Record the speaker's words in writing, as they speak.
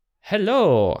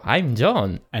Hello, I'm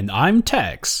John. And I'm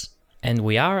Tex. And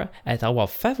we are at our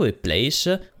favorite place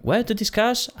where to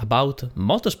discuss about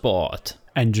motorsport.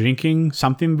 And drinking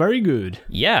something very good.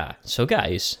 Yeah, so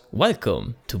guys,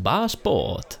 welcome to Bar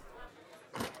Sport.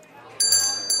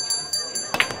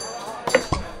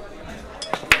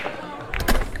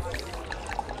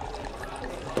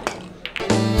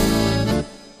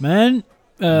 Man,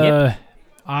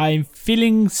 I'm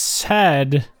feeling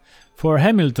sad for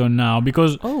Hamilton now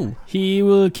because he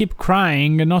will keep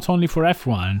crying not only for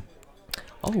F1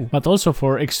 but also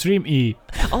for Extreme E.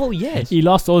 Oh yes. He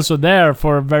lost also there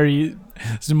for a very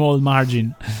small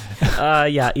margin.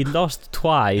 Yeah, he lost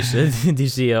twice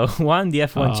this year. One, the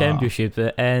F1 championship,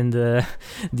 and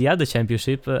the other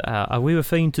championship. Are we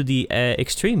referring to the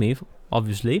Extreme E?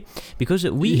 Obviously, because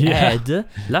we had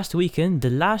last weekend the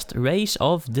last race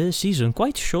of the season.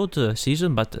 Quite short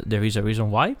season, but there is a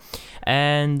reason why.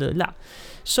 And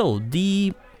so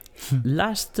the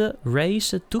last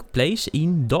race took place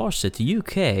in Dorset,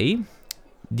 UK,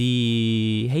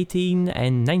 the 18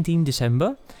 and 19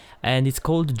 December, and it's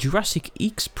called Jurassic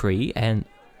X-Prix. And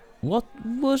what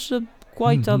was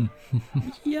quite an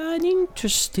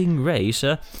interesting race.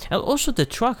 And also the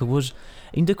track was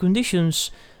in the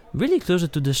conditions really closer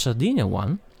to the Sardinia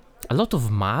one. A lot of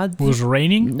mud. It was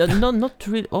raining? No, not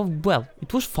really. Oh, well,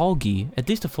 it was foggy, at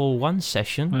least for one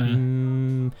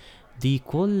session. The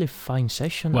qualifying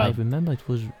session, I remember it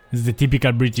was... It's the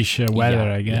typical British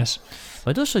weather, I guess. Yeah.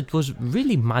 But also it was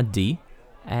really muddy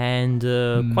and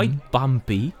quite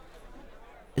bumpy.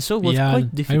 So it was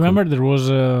quite difficult. I remember there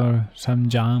was some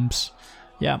jumps.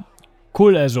 Yeah.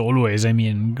 Cool as always. I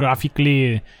mean,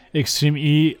 graphically, Extreme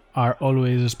E are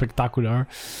always spectacular.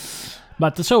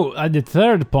 But so, at the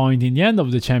third point, in the end of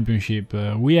the championship,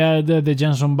 we had the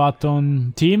Jenson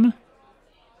Button team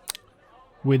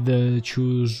with the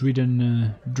two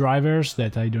Sweden drivers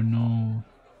that I don't know.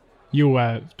 You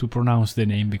have to pronounce the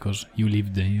name because you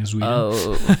lived in Sweden.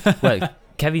 Well,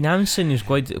 Kevin Hansen is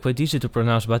quite easy to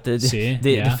pronounce, but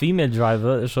the female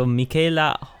driver, so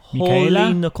Michaela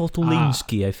Holin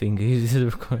Kotulinski, I think is the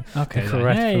correct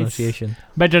pronunciation.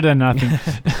 Better than nothing.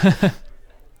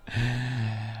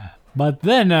 But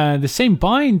then the same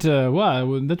point,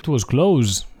 that was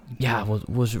close. Yeah,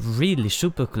 was really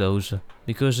super close.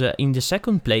 Because in the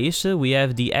second place we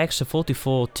have the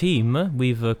X44 team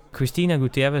with Cristina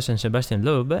Gutierrez and Sebastian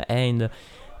Loeb. And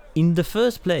in the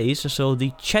first place, so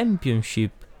the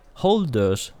championship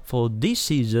holders for this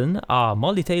season are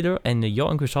Molly Taylor and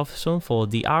Johan Kristoffersson for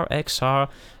the RXR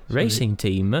racing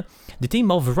team, the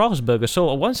team of Rosberg.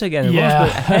 So once again, Rosberg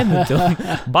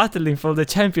Hamilton battling for the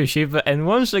championship, and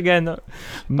once again,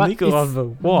 Nico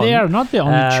Rosberg won. They are not the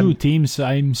only two teams.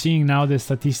 I'm seeing now the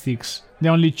statistics. The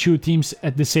only two teams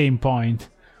at the same point.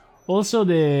 Also,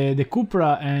 the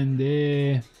Cupra and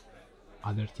the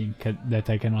other team that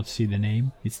I cannot see the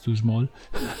name. It's too small.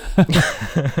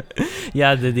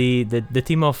 Yeah, the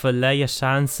team of Leia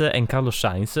Sainz and Carlos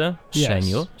Sainz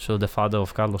Senior, so the father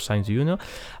of Carlos Sainz Jr.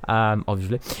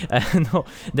 Obviously, no,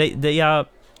 they are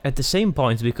at the same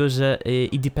points because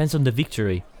it depends on the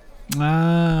victory.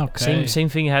 Okay. Same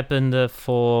thing happened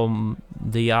for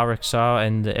the RXR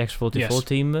and the X44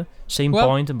 team. Same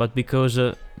point, but because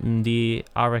the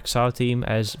RXR team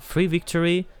has 3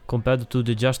 victory compared to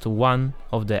the just one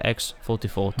of the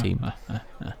X44 team.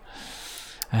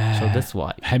 So that's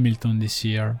why. Hamilton this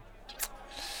year.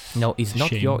 No, it's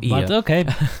not your year. But okay.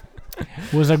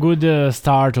 Was a good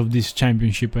start of this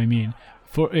championship, I mean.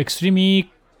 For Extreme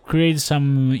E, create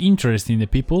some interest in the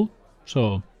people.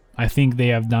 So I think they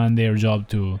have done their job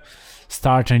to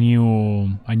start a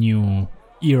new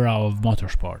era of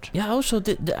motorsport. Yeah, also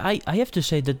I have to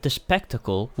say that the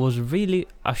spectacle was really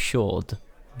assured,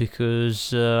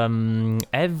 because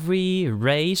every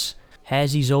race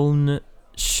has his own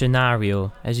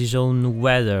scenario, has his own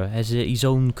weather, has his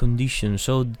own conditions.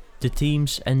 So the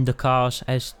teams and the cars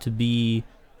has to be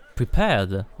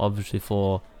prepared, obviously,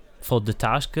 for the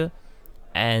task,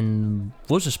 and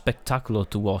was a spectacular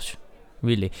to watch.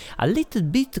 Really, a little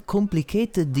bit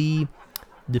complicated the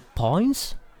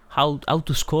points, how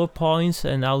to score points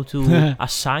and how to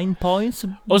assign points.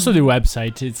 Also the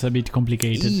website, it's a bit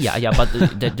complicated. Yeah, but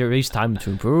there is time to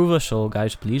improve. So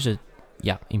guys, please,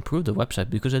 improve the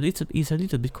website, because it's a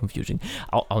little bit confusing,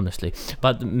 honestly.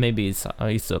 But maybe it's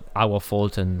our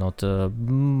fault and not.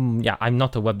 I'm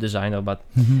not a web designer, but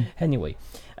anyway.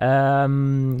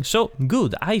 So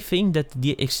good. I think that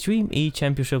the Extreme E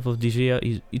Championship of this year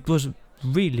it was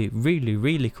really, really,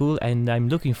 really cool, and I'm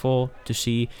looking forward to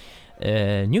see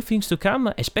new things to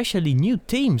come, especially new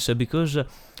teams, because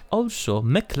also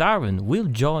McLaren will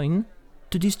join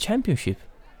to this championship.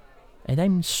 and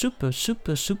I'm super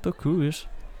curious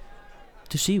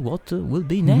to see what will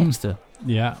be next.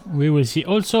 Yeah, we will see.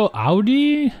 Also,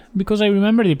 Audi, because I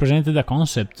remember they presented a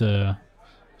concept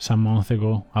some month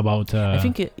ago about. I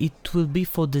think it will be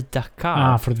for the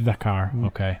Dakar. For the Dakar.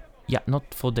 Okay. Yeah,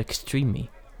 not for the Extreme.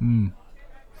 Well,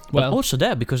 but also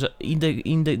there, because in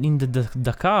the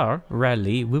Dakar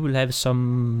rally we will have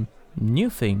some new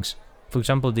things. For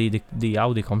example, the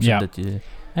Audi concept. Yeah.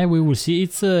 And we will see.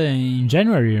 It's in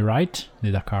January, right?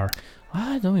 The Dakar.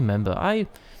 I don't remember.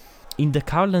 In the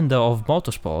calendar of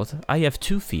motorsport, I have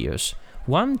two fears.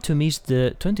 One, to miss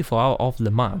the 24 hour of Le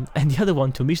Mans, and the other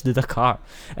one to miss the Dakar.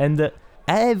 And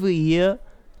every year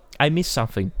I miss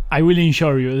something. I will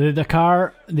assure you,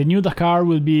 the new Dakar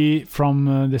will be from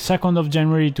the 2nd of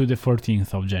January to the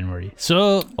 14th of January.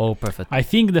 So, perfect. I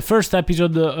think the first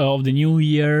episode of the new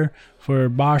year for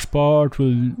Bar Sport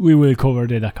we will cover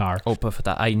the Dakar. Perfect.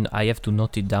 I have to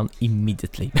note it down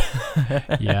immediately.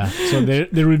 Yeah. So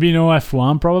there will be no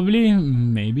F1 probably,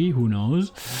 maybe, who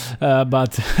knows?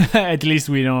 But at least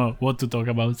we know what to talk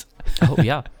about.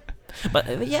 Yeah.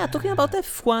 But yeah, talking about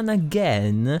F1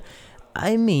 again.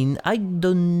 I mean, I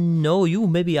don't know. You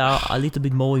maybe are a little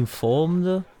bit more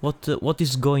informed. What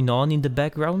is going on in the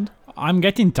background? I'm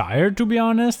getting tired, to be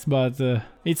honest, but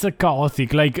it's a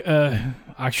chaotic.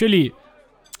 Actually,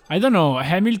 I don't know.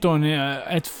 Hamilton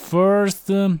at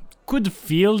first could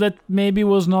feel that maybe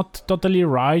was not totally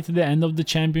right at the end of the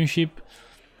championship,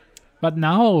 but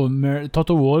now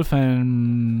Toto Wolff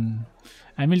and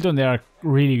Hamilton, they are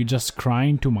really just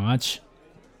crying too much,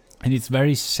 and it's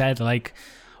very sad.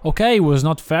 Okay, it was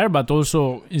not fair, but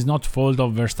also it's not fault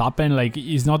of Verstappen.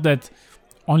 It's not that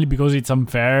only because it's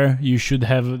unfair you should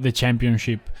have the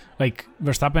championship.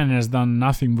 Verstappen has done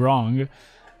nothing wrong,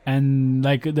 and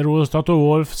there was Toto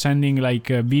Wolff sending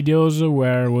videos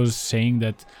where was saying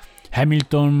that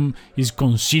Hamilton is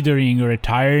considering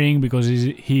retiring because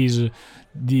he's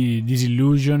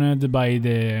disillusioned by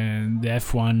the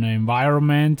F1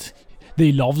 environment.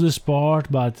 They love the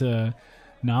sport, but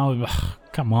now.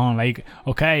 Come on,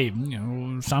 okay,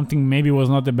 something maybe was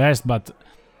not the best, but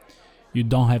you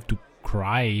don't have to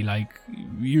cry.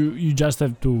 You just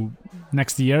have to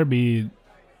next year be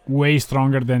way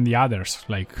stronger than the others.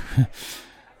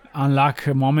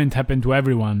 Unluck moment happened to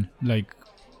everyone.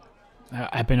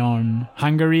 Happened on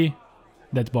Hungary,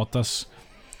 that Bottas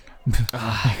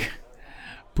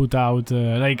put out.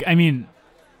 I mean,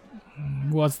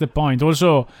 what's the point?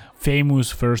 Also,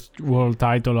 famous first world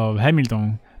title of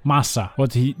Hamilton. Massa,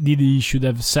 what he should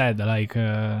have said,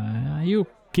 you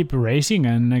keep racing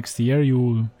and next year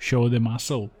you show the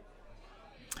muscle.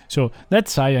 So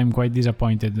that's why I'm quite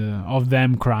disappointed of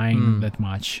them crying that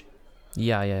much.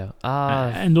 Yeah.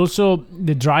 And also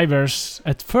the drivers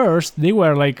at first they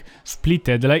were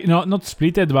splitted, not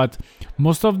splitted, but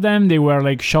most of them they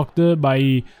were shocked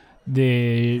by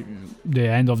the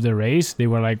end of the race. They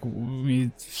were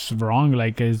it's wrong,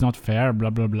 it's not fair, blah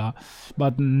blah blah.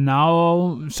 But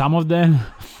now some of them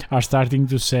are starting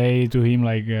to say to him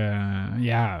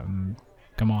yeah,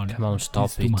 come on, stop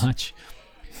it's too much.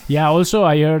 Yeah, also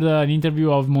I heard an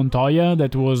interview of Montoya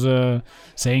that was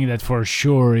saying that for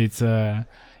sure it's a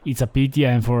pity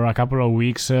and for a couple of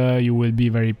weeks you will be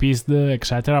very pissed,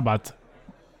 etc. But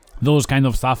those kind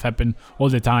of stuff happen all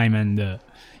the time, and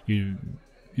you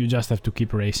just have to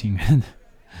keep racing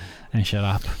and shut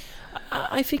up.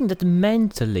 I think that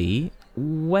mentally,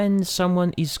 when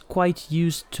someone is quite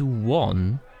used to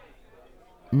one,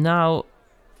 now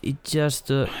it just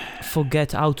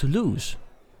forget how to lose.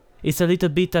 It's a little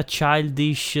bit a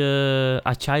childish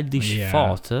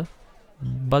thought,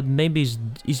 but maybe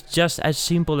it's just as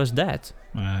simple as that.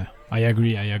 I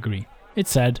agree.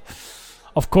 It's sad.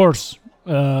 Of course,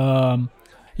 the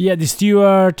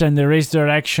steward and the race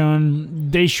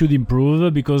direction, they should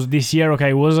improve, because this year,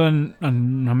 was an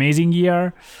amazing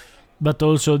year, but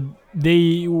also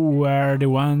they were the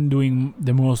one doing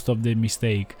the most of the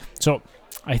mistake. So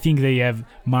I think they have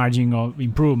margin of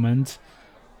improvement.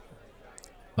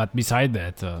 But beside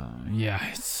that,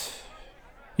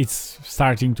 it's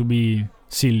starting to be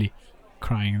silly,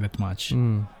 crying that much.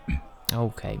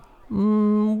 Okay.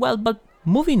 Well, but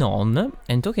moving on,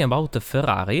 and talking about the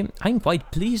Ferrari, I'm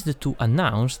quite pleased to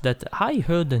announce that I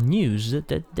heard the news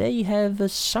that they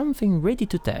have something ready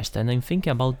to test, and I'm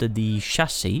thinking about the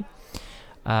chassis,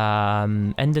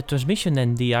 and the transmission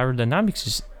and the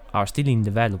aerodynamics are still in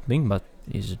development, but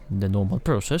is the normal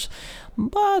process.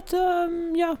 But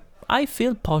I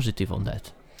feel positive on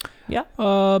that. Yeah,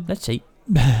 let's see.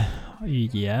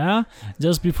 Yeah,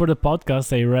 just before the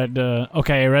podcast, I read.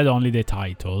 I read only the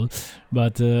title,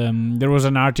 but there was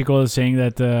an article saying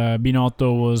that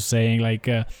Binotto was saying like,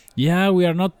 "Yeah, we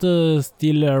are not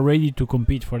still ready to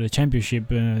compete for the championship.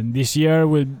 This year,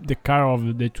 the car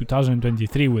of the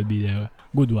 2023 will be the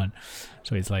good one."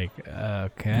 So it's like,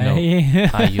 okay. No.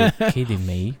 Are you kidding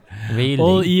me? Really?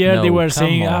 All year No, they were come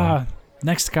saying, on.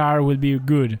 next car will be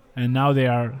good, and now they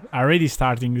are already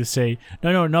starting to say,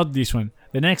 no, not this one,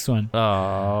 the next one.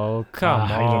 Oh, come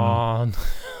I don't know.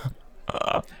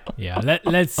 on. Yeah,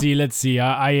 let's see.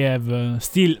 I have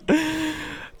still.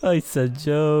 Oh, it's a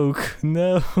joke.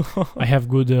 No. I have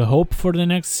good hope for the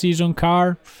next season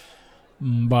car,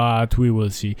 but we will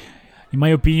see. In my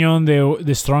opinion,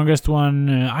 the strongest one,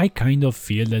 I kind of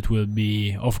feel that will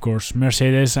be, of course,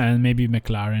 Mercedes and maybe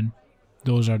McLaren.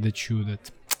 Those are the two that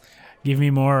give me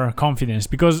more confidence.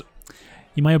 Because,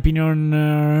 in my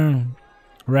opinion,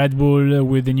 Red Bull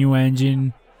with the new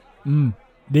engine,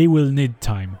 they will need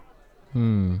time.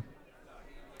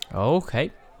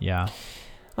 Okay. Yeah.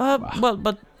 Well,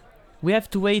 but we have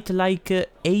to wait like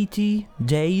 80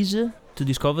 days to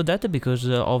discover that because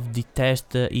of the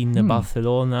test in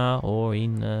Barcelona or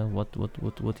in what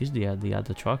is the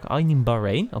other track? In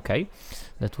Bahrain. Okay,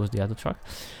 that was the other track.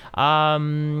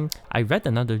 I read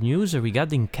another news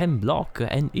regarding Ken Block,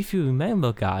 and if you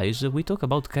remember, guys, we talk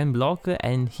about Ken Block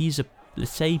and his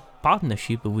let's say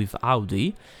partnership with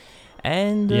Audi,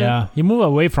 and he moved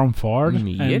away from Ford,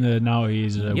 yep. and now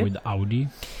he's with Audi.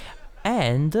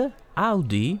 And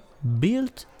Audi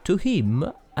built to him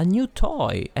a new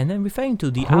toy, and I'm referring to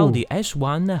the Audi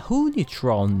S1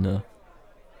 Hoonitron.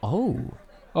 Oh,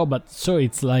 but so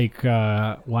it's like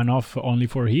one-off only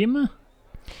for him?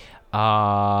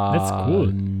 That's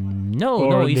cool.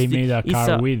 No, they made a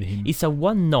car with him. It's a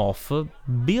one-off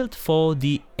built for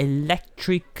the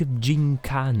electric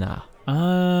Gincana.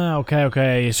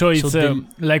 Okay. So it's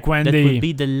like when that they... would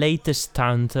be the latest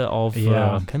stunt of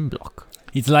Ken Block.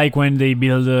 It's like when they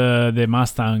build the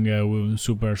Mustang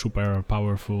super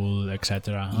powerful,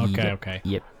 etc. Okay.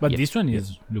 Yep. But this one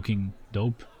is looking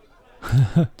dope.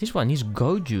 This one is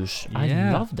gorgeous. Yeah.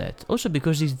 I love that. Also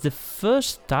because it's the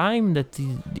first time that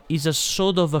it is a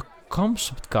sort of a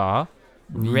concept car,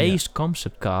 race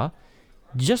concept car,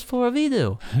 just for a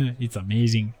video. It's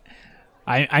amazing.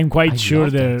 I'm quite sure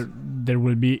there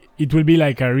will be... It will be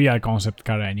like a real concept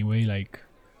car anyway, like...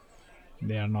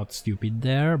 They are not stupid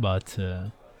there, but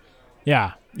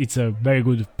it's a very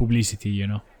good publicity, you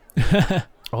know.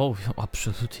 Oh,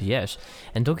 absolutely, yes.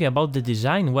 And talking about the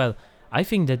design, well, I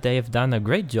think that they have done a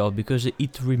great job because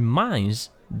it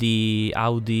reminds the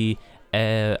Audi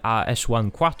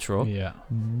S1 Quattro,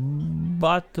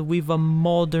 but with a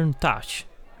modern touch.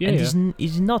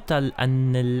 It's not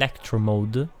an electro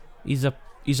mode. It's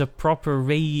a proper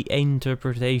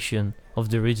reinterpretation of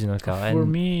the original car. For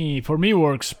me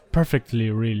works perfectly,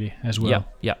 really, as well.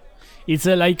 Yeah. It's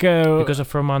because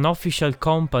from an official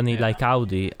company like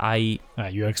Audi,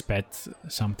 you expect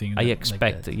something. I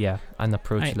expect like that. An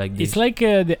approach like this. It's like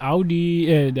the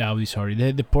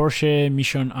Porsche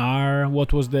Mission R.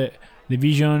 What was the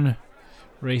Vision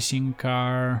racing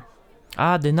car?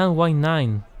 The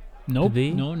 919. Nope.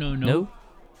 No.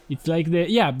 It's like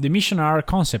the Mission R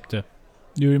concept. Do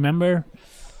you remember?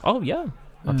 Oh yeah.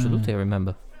 Absolutely, I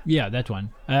remember. Yeah, that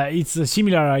one. It's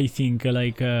similar, I think,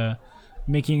 like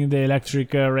making the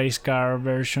electric race car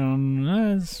version.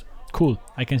 It's cool.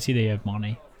 I can see they have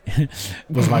money.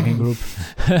 Volkswagen Group.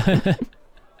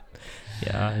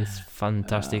 Yeah, it's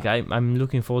fantastic. I'm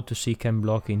looking forward to see Ken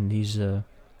Block in his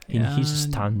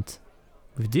stunt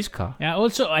with this car. Yeah.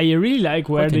 Also, I really like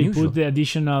where Quite they unusual. put the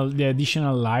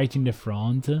additional light in the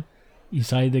front,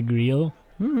 inside the grille.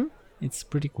 Mm-hmm. It's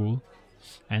pretty cool.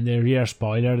 And the rear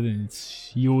spoiler, it's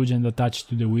huge and attached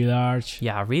to the wheel arch.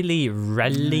 Yeah, really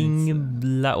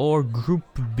rallying or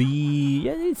Group B.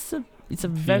 Yeah, it's a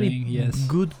very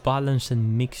good balance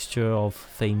and mixture of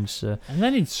things. And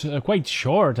then it's quite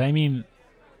short. I mean,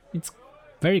 it's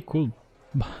very cool.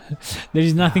 There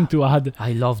is nothing to add.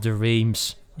 I love the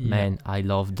rims, man. I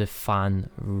love the fan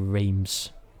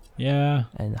rims. Yeah.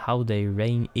 And how they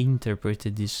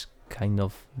reinterpreted this kind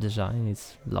of design.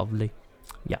 It's lovely.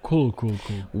 Yeah. Cool.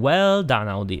 Well done,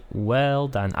 Audi. Well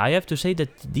done. I have to say that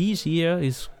this year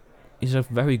is a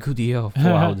very good year for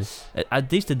Audi.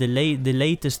 At least the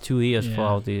latest 2 years for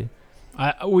Audi.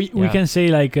 We can say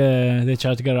like the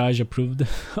Chat Garage approved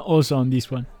also on this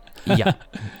one. Yeah.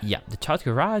 The Chat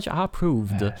Garage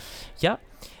approved. Yeah.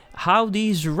 Audi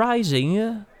is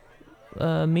rising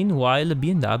meanwhile,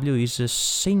 BMW is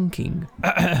sinking.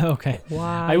 Okay.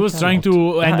 Why I was trying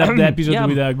cannot? to end up the episode Yeah.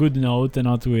 with a good note and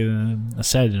not with a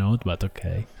sad note, but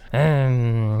okay.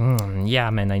 Yeah,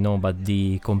 man, I know, but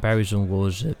the comparison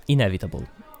was inevitable.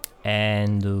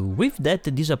 And with that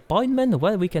disappointment,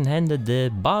 well, we can end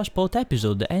the Barspot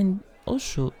episode. And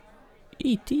also,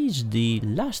 it is the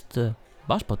last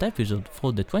Barspot episode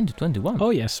for the 2021. Oh,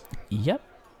 yes. Yep.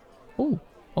 Oh,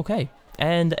 okay.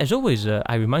 And as always,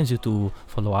 I remind you to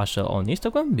follow us on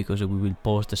Instagram, because we will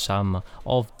post some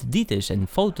of the details and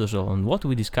photos on what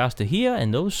we discussed here,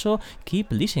 and also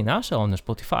keep listening us on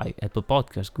Spotify, Apple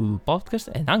Podcasts, Google Podcasts,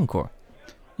 and Anchor.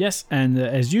 Yes, and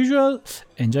as usual,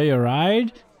 enjoy your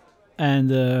ride,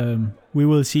 and we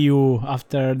will see you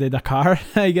after the Dakar,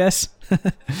 I guess,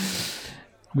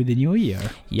 with the new year.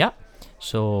 Yeah.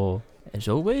 So, as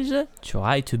always,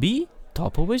 try to be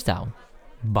top always down.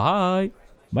 Bye.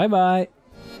 Bye-bye.